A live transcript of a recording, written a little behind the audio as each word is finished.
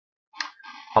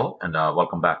Hello and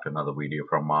welcome back to another video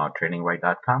from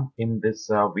TrainingRite.com. In this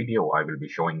video, I will be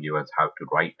showing you as how to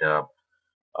write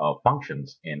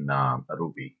functions in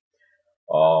Ruby.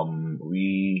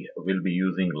 We will be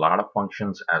using a lot of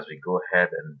functions as we go ahead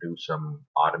and do some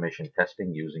automation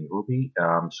testing using Ruby.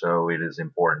 So it is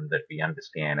important that we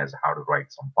understand as how to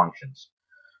write some functions.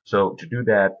 So to do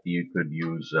that, you could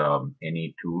use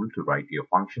any tool to write your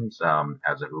functions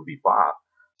as a Ruby file.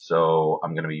 So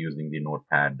I'm going to be using the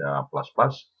Notepad++.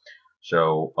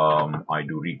 So I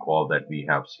do recall that we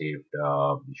have saved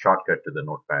the shortcut to the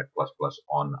Notepad++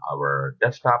 on our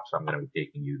desktop. So I'm going to be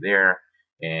taking you there.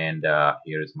 And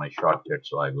here is my shortcut.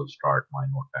 So I will start my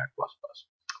Notepad++.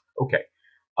 Okay.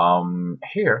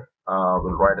 Here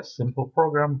we'll write a simple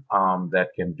program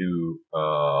that can do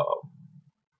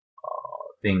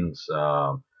things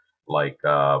like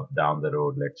down the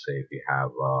road. Let's say if you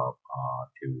have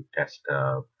to test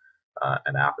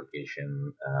an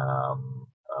application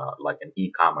like an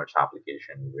e-commerce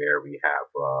application where we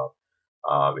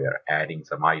are adding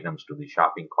some items to the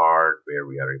shopping cart, where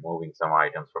we are removing some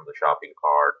items from the shopping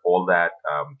cart. All that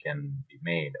can be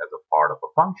made as a part of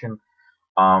a function.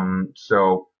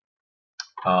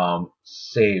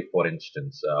 Say for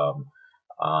instance,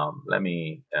 let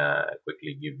me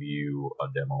quickly give you a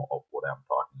demo of what I'm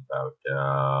talking about.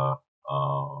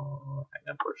 Hang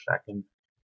on for a second.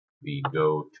 We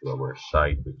go to our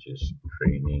site, which is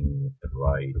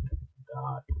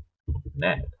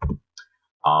TrainingRite.net.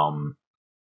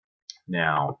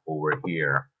 Now over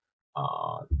here,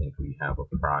 I think we have a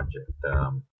project,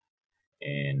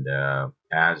 and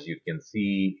as you can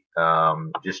see,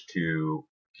 just to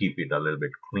keep it a little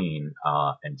bit clean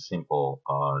and simple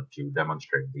to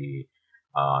demonstrate the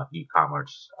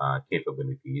e-commerce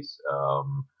capabilities,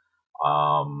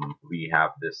 we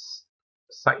have this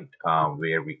site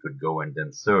where we could go and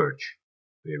then search,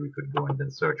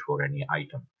 for any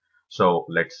item. So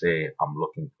let's say I'm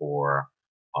looking for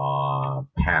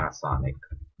Panasonic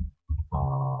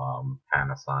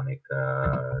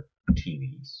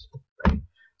TVs, right?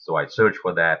 So I search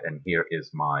for that, and here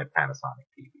is my Panasonic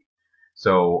TV.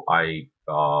 So I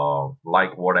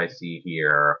like what I see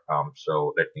here.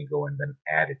 So let me go and then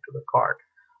add it to the cart.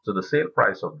 So the sale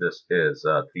price of this is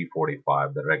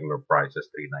 $345. The regular price is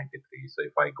 $393. So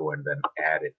if I go and then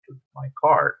add it to my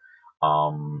cart,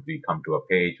 we come to a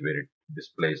page where it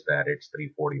displays that it's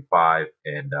 $345,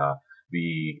 and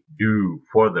we do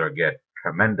further get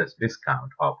tremendous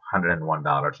discount of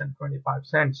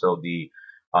 $101.25. So the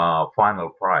final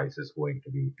price is going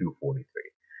to be $243.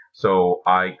 So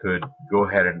I could go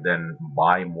ahead and then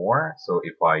buy more. So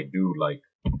if I do like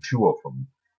two of them,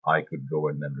 I could go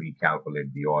and then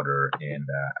recalculate the order, and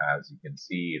as you can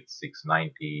see, it's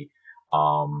 $690.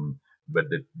 But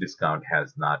the discount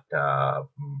has not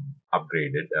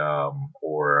upgraded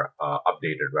or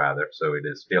updated rather, so it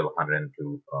is still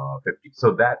 $102.50.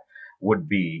 So that would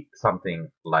be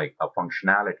something like a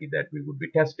functionality that we would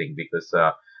be testing, because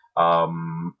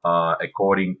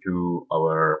according to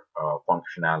our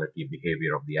functionality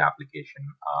behavior of the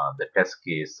application, the test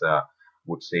case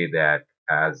would say that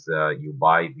as you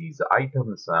buy these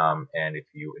items, and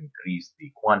if you increase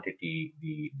the quantity,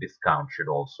 the discount should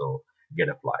also get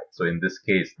applied. So in this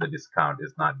case, the discount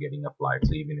is not getting applied.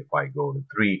 So even if I go to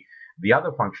 3, the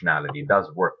other functionality does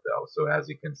work though. So as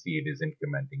you can see, it is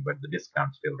incrementing, but the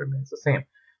discount still remains the same.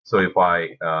 So if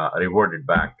I revert it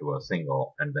back to a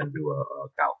single and then do a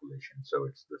calculation, so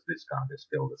the discount is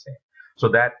still the same. So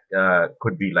that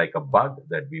could be like a bug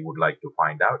that we would like to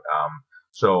find out.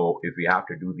 So if we have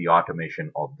to do the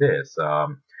automation of this,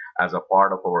 as a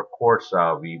part of our course,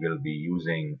 we will be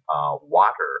using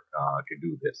Watir to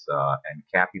do this, and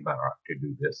Capybara to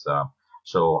do this.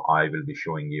 So I will be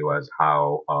showing you as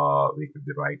how we could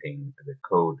be writing the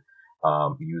code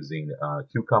using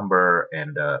Cucumber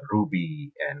and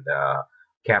Ruby and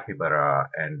Capybara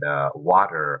and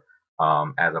Watir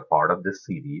as a part of this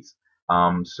series.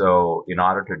 So in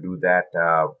order to do that,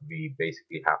 we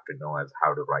basically have to know as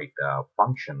how to write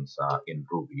functions in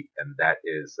Ruby, and that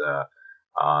is the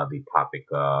topic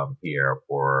here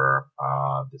for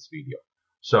this video.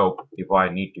 So if I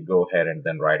need to go ahead and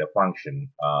then write a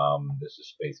function, this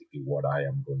is basically what I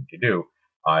am going to do.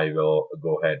 I will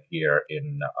go ahead here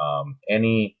in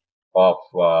any of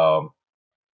the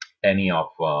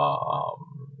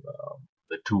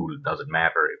tool. Doesn't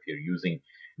matter if you're using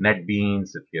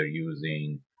NetBeans, if you're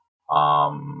using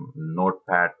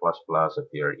Notepad++, if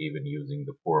you're even using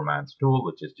the poor man's tool,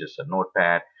 which is just a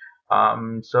notepad.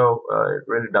 It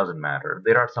really doesn't matter.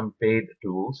 There are some paid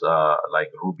tools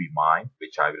like RubyMine,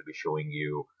 which I will be showing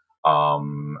you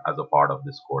as a part of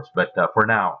this course. But for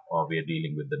now, we are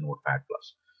dealing with the Notepad+.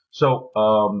 So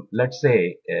let's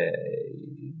say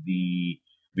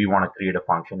we want to create a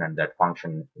function, and that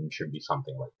function should be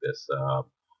something like this.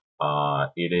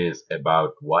 It is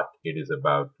about what? It is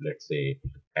about, let's say,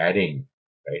 adding,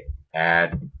 right?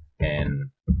 Add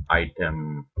an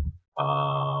item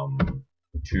to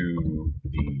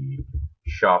the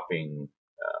shopping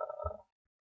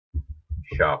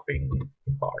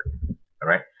cart. All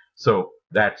right. So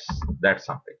that's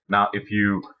something. Now, if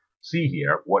you see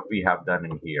here, what we have done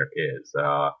in here is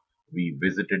we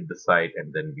visited the site,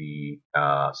 and then we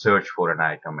searched for an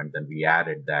item, and then we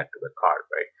added that to the cart,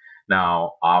 right?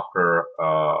 Now, after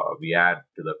we add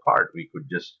to the cart, we could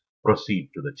just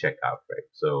proceed to the checkout, right?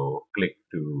 So click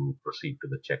to proceed to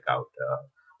the checkout,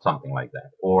 something like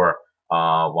that. Or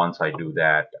once I do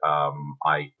that,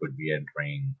 I could be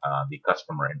entering the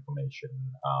customer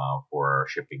information for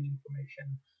shipping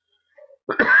information,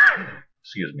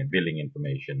 excuse me, billing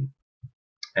information,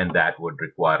 and that would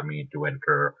require me to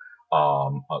enter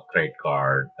a credit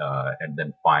card, and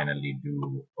then finally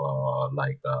do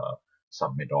like a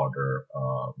submit order.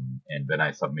 And when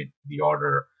I submit the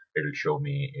order, it'll show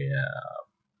me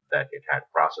that it had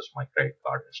processed my credit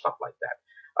card and stuff like that.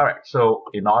 All right. So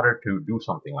in order to do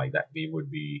something like that, we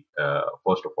would be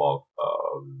first of all,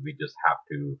 we just have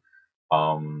to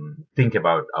think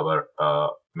about our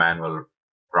manual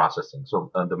processing.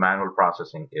 So the manual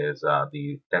processing is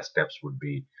the test steps would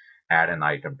be add an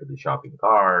item to the shopping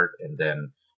cart, and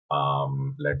then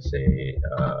let's say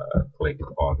click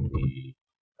on the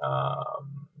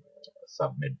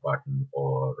submit button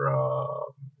or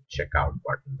checkout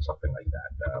button, something like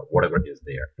that. Whatever is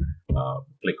there,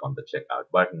 click on the checkout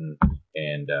button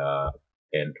and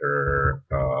enter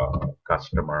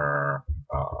customer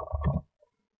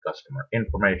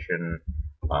information.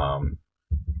 Um,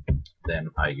 then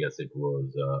I guess it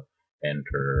was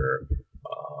enter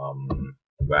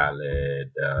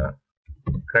valid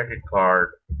credit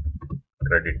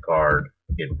card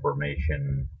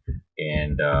information,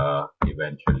 and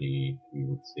eventually we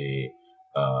would say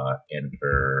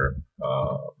enter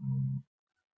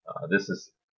this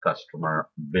is customer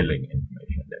billing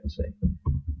information. Let's say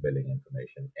billing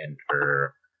information.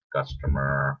 Enter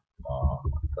customer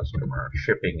customer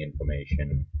shipping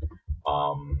information.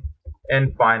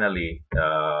 And finally,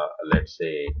 let's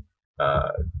say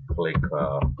click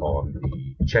on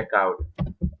the checkout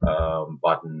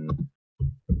button,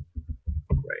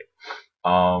 right?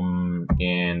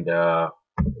 And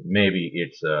maybe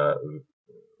it's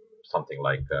something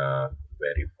like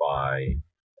verify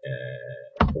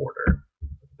order,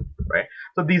 right?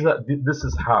 So this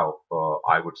is how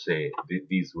I would say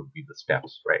these would be the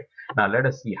steps, right? Now let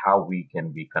us see how we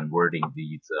can be converting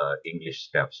these English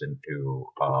steps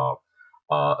into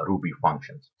Ruby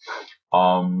functions.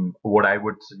 What I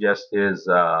would suggest is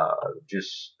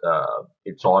just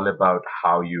it's all about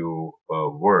how you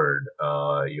word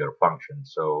your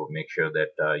functions. So make sure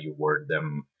that you word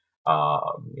them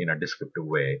in a descriptive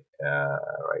way,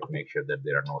 right? Make sure that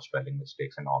there are no spelling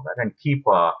mistakes and all that, and keep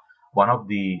one of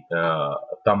the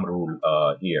thumb rule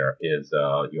here is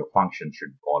your function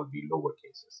should all be lower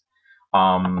cases.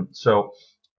 So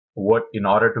what in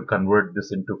order to convert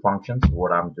this into functions,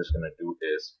 what I'm just going to do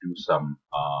is do some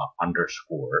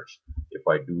underscores. If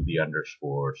I do the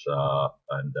underscores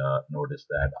and notice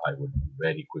that I would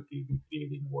very quickly be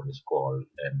creating what is called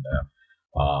an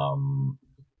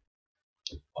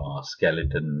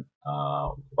skeleton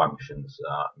functions,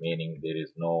 meaning there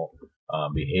is no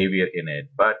behavior in it,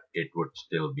 but it would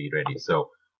still be ready.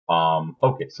 So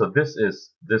okay, so this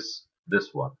is this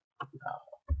one.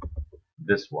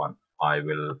 This one I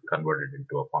will convert it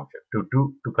into a function.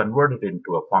 To convert it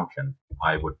into a function,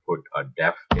 I would put a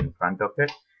def in front of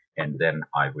it, and then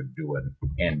I would do an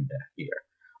end here.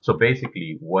 So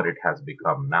basically, what it has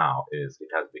become now is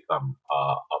it has become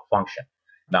a function.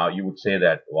 Now you would say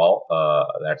that, well,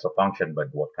 that's a function,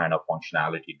 but what kind of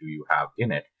functionality do you have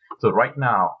in it? So right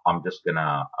now, I'm just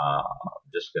gonna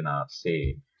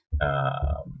say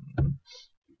um,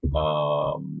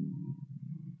 um,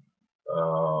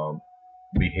 uh,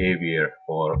 behavior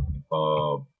or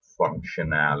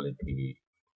functionality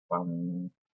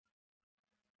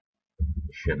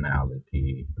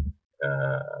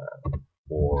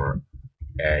for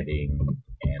adding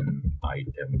an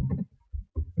item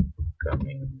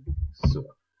coming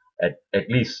soon. At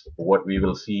least what we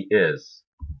will see is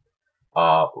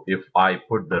if I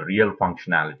put the real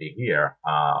functionality here,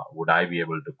 would I be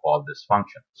able to call this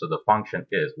function? So the function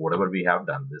is whatever we have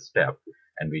done, this step,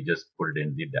 and we just put it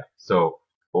in the def. So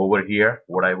over here,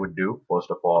 what I would do, first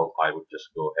of all, I would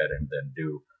just go ahead and then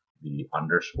do the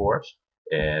underscores.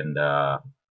 And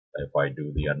if I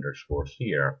do the underscores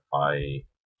here, I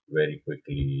very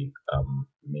quickly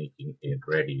making it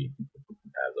ready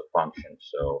as a function.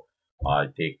 So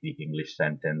I'll take the English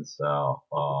sentence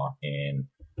and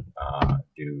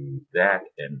do that,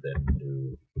 and then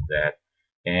do that,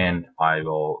 and I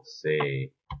will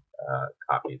say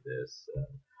copy this.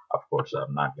 Of course,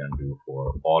 I'm not going to do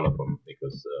for all of them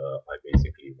because I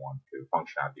basically want to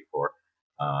functionality for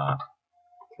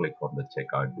click on the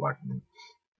checkout button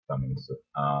coming soon.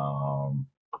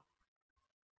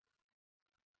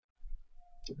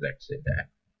 Let's say that.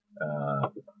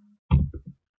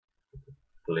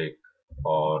 Click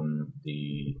on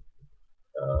the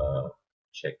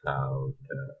checkout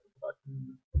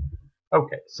button.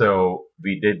 Okay, so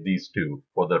we did these two.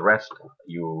 For the rest,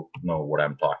 you know what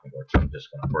I'm talking about. So I'm just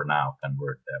going to, for now,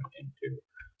 convert them into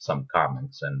some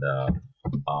comments. And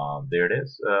there it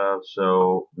is.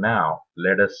 So now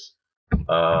let us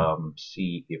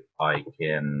see if I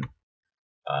can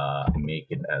make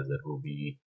it as a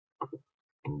Ruby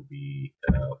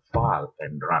file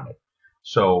and run it.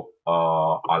 So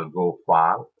I'll go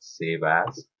File, Save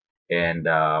As, and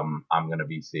I'm going to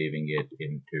be saving it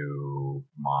into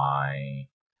my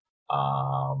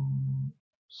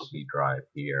C drive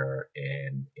here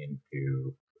and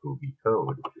into Ruby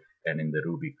code. And in the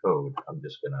Ruby code, I'm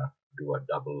just going to do a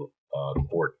double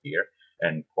quote here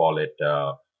and call it, I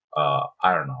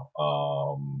don't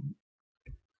know,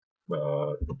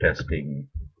 testing.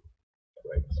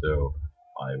 Right, so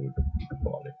I would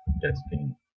call it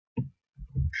testing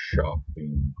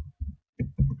shopping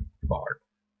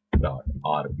cart.rb.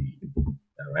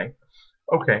 All right.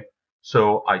 Okay.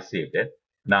 So I saved it.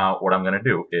 Now what I'm going to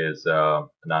do is now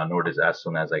notice as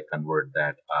soon as I convert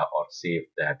that or save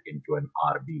that into an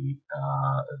RB,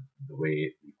 the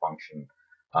way the function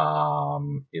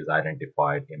is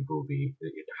identified in Ruby,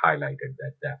 it highlighted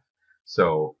that def.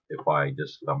 So if I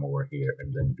just come over here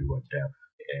and then do a def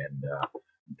and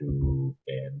do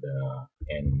and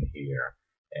end here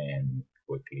and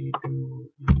quickly do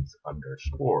these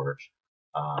underscores.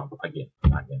 Again,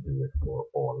 I'm not going to do it for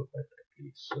all, but at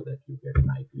least so that you get an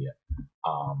idea.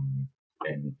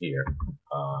 And here,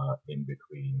 in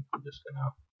between, I'm just going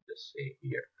to just say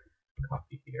here,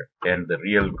 copy here. And the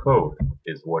real code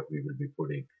is what we will be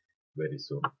putting very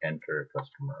soon. Enter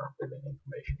customer billing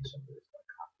information. So there's my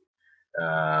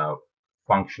copy.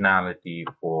 Functionality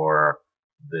for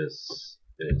this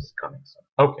is coming soon.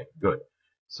 Okay, good.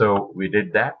 So we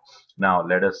did that. Now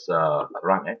let us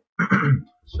run it.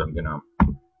 So I'm gonna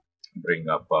bring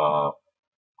up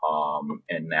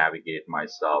and navigate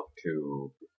myself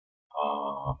to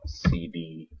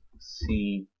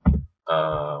CDC.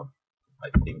 I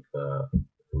think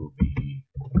Ruby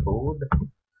code.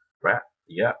 Right?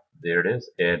 Yeah, there it is.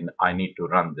 And I need to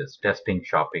run this testing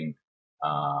shopping.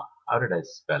 How did I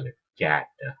spell it? Cat.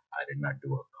 I did not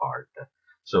do a cart.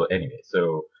 So anyway,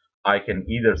 so I can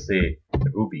either say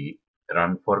Ruby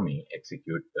run for me,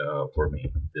 execute for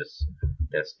me this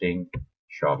testing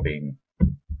shopping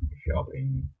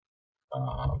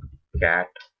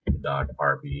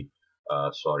cat.rb.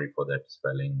 Sorry for that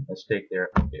spelling mistake there.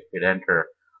 Okay, hit enter.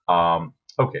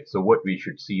 Okay, so what we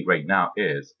should see right now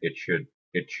is it should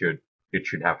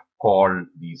have called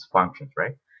these functions,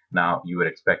 right? Now you were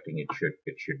expecting it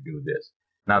should do this.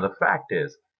 Now the fact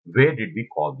is, where did we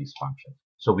call these functions?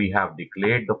 So we have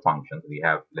declared the functions. We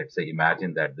have, let's say,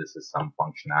 imagine that this is some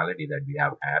functionality that we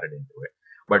have added into it.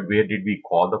 But where did we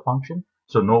call the function?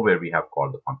 So nowhere we have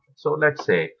called the function. So let's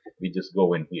say we just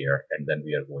go in here and then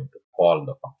we are going to call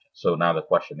the function. So now the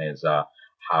question is,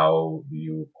 how do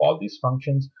you call these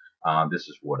functions? This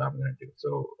is what I'm going to do.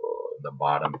 So the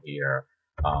bottom here,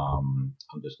 I'm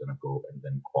just going to go and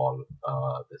then call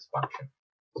this function.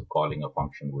 So calling a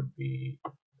function would be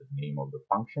the name of the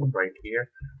function right here.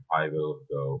 I will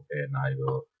go and I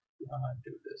will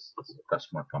do this. So the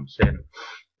customer comes in.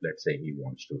 Let's say he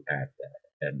wants to add that,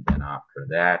 and then after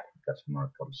that, customer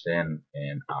comes in,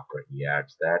 and after he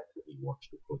adds that, he wants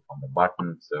to click on the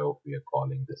button. So we are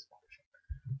calling this function,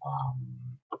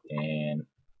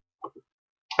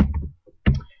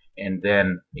 and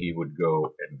then he would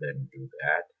go and then do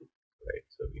that, right?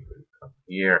 So we will come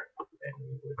here and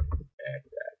we would add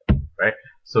that, right?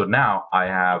 So now I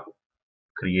have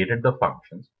created the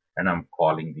functions and I'm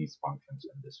calling these functions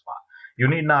in this file. You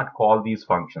need not call these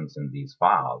functions in these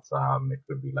files. It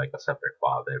could be like a separate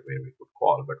file there where we could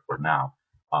call, but for now,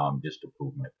 just to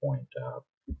prove my point,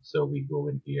 so we go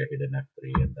in here, hit an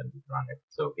F3, and then we run it.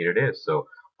 So here it is. So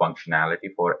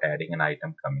functionality for adding an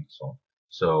item coming soon.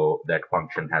 So that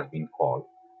function has been called.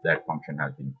 That function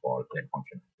has been called. That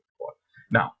function has been called.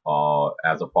 Now,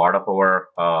 as a part of our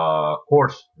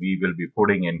course, we will be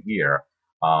putting in here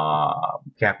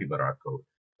Capybara code,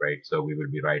 right? So we will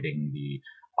be writing the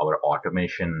our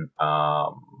automation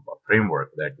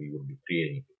framework that we would be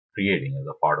creating as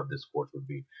a part of this course would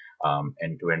be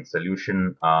end-to-end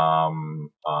solution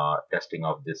testing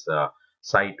of this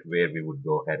site, where we would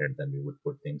go ahead and then we would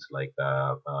put things like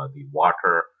the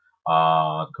Watir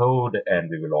code, and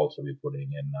we will also be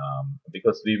putting in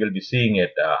because we will be seeing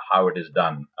it how it is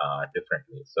done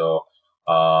differently. So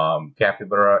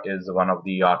Capybara is one of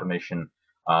the automation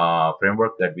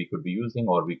framework that we could be using,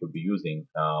 or we could be using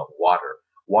Watir.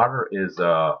 Watir is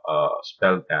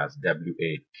spelled as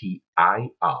Watir.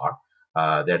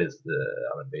 That is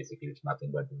I mean, basically it's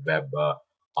nothing but web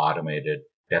automated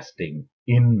testing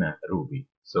in Ruby.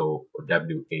 So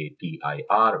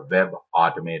Watir, web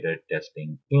automated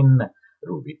testing in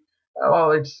Ruby.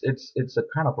 Well, it's a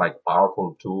kind of like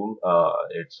powerful tool.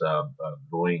 It's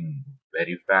growing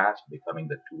very fast, becoming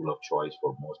the tool of choice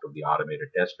for most of the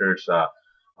automated testers.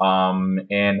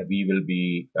 And we will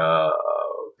be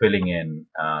filling in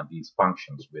these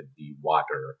functions with the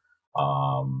Watir,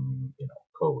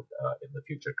 code in the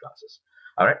future classes.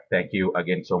 All right, thank you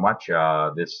again so much.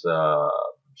 This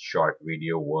short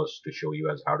video was to show you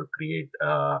as how to create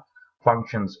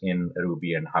functions in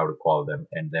Ruby and how to call them,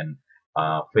 and then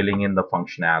filling in the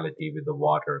functionality with the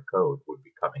Watir code would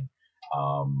be coming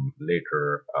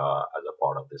later as a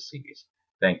part of this series.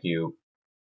 Thank you.